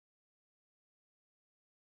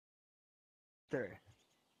Meister.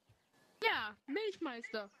 Yeah, Mage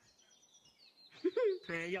Meister.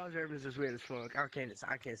 Man, y'all's Germans is weird as fuck. I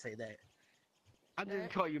can't say that. I'm just gonna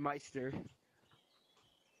Right. call you Meister.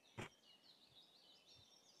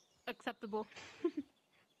 Acceptable.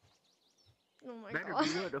 Oh my Better god. be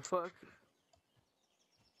what the fuck.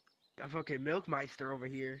 Got fucking Milk Meister over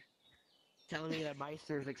here. Telling me that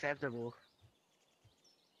Meister is acceptable.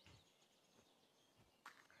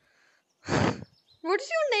 What does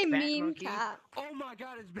your name Bat mean, monkey? Cat? Oh my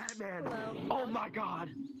god, it's Batman! Hello. Oh my god!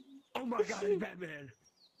 Oh my god, it's Batman!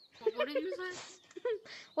 What did you say?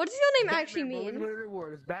 What does your name Batman, actually bro, mean? literally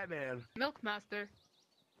word, it's Batman. Milkmaster.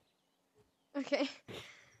 Okay.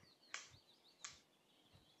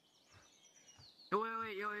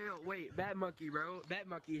 Wait, Bat Monkey, bro. Bat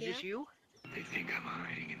Monkey, is this you? They think I'm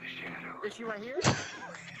hiding in the shadows. Is you right here?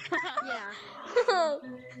 Yeah.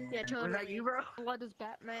 Yeah, totally. Was that you, bro? Blood is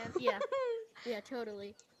Batman. Yeah. Yeah,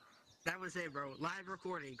 totally. That was it, bro. Live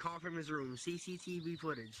recording. Call from his room. CCTV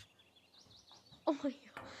footage. Oh my god.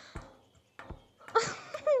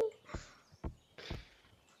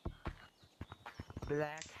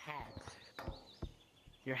 Black hat.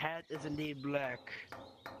 Your hat is indeed black,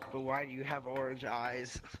 but why do you have orange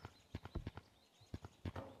eyes?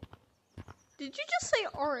 Did you just say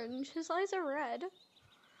orange? His eyes are red.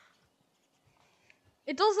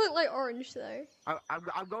 It does look like orange though.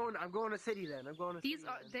 I'm going to city then. I'm going to These city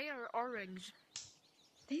are then. they are orange.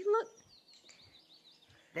 They look.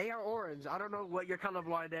 They are orange. I don't know what your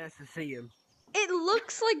colorblind ass is seeing. It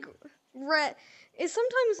looks like red. It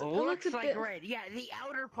sometimes Looks looks a like bit. red. Yeah, the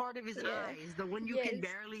outer part of his Yeah. eyes, the one you Yeah, can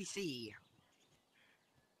it's- barely see.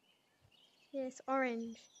 Yes,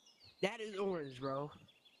 orange. That is orange, bro.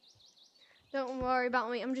 Don't worry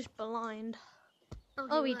about me. I'm just blind.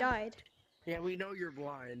 Oh, he died. Yeah, we know you're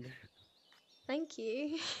blind. Thank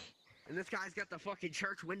you. And this guy's got the fucking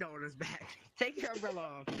church window on his back. Take your umbrella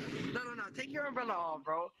off. No. Take your umbrella off,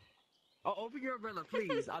 bro. Oh, open your umbrella,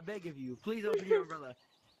 please. I beg of you. Please open your umbrella.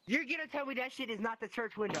 You're gonna tell me that shit is not the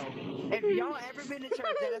church window. If y'all ever been to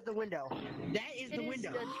church, that is the window. That is the It is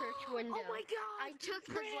window. the church window. Oh my god! I took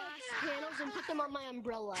the glass panels and put them on my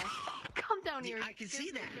umbrella. Come down here. I can see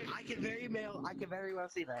that. I can very well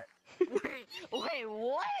see that. Wait,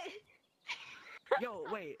 what? Yo,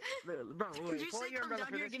 wait, bro, wait. Did you Pull say your come umbrella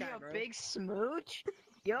down for here this and give guy, me bro. a big smooch?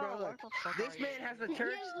 Yo, Bro, look, what the fuck this are man you? has the He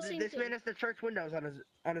church. has the same This man thing. has the church windows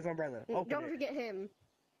on his umbrella. Open Don't it. forget him.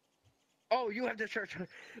 Oh, you have the church.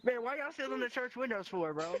 Man, why y'all still in the church windows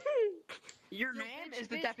for, bro? Your Yo, name bitch, is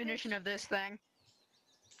the bitch, definition bitch. of this thing.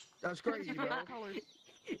 That's crazy, bro.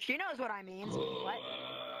 She knows what I mean. What?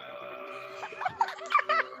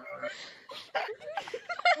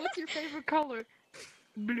 What's your favorite color?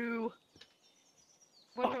 Blue.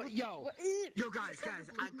 Oh, yo, guys,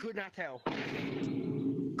 I could not tell.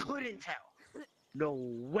 Couldn't tell. No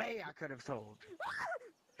way I could have told.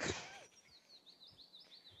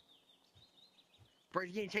 Bro,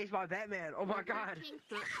 you're getting chased by Batman. Oh my god.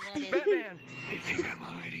 Batman. They think I'm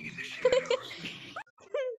hiding in the shadows.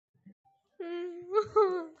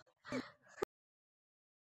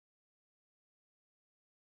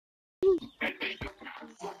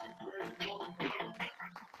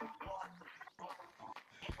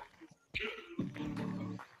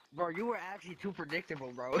 Bro, you were actually too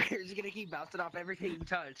predictable, bro. You're just gonna keep bouncing off everything you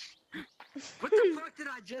touch. What the fuck did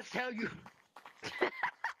I just tell you?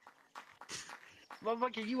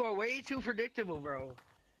 Motherfucker, you are way too predictable, bro.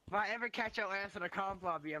 If I ever catch your ass in a comp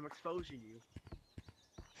lobby, I'm exposing you.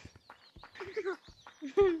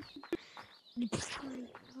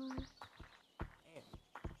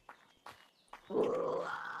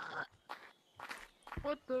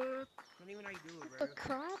 What the? Don't even know how you do it, bro. The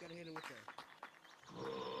crap? You gotta hit him with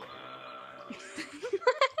that.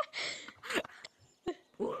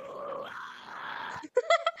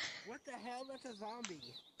 What the hell? That's a zombie.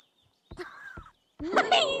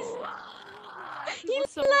 Nice! He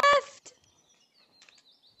What's up? left!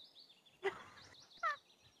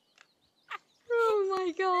 Oh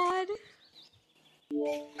my god.